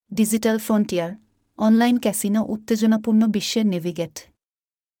Digital frontier, online casino উত্তেজনাপূর্ণ বিশ্বের navigate.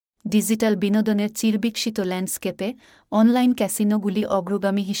 Digital বিনোদনের চিরবিকশিত ল্যান্ডস্কেপে অনলাইন ক্যাসিনোগুলি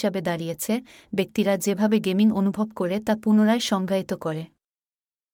অগ্রগামী হিসাবে দাঁড়িয়েছে, ব্যক্তিরা যেভাবে গেমিং অনুভব করে তা পুনরায় সংজ্ঞায়িত করে।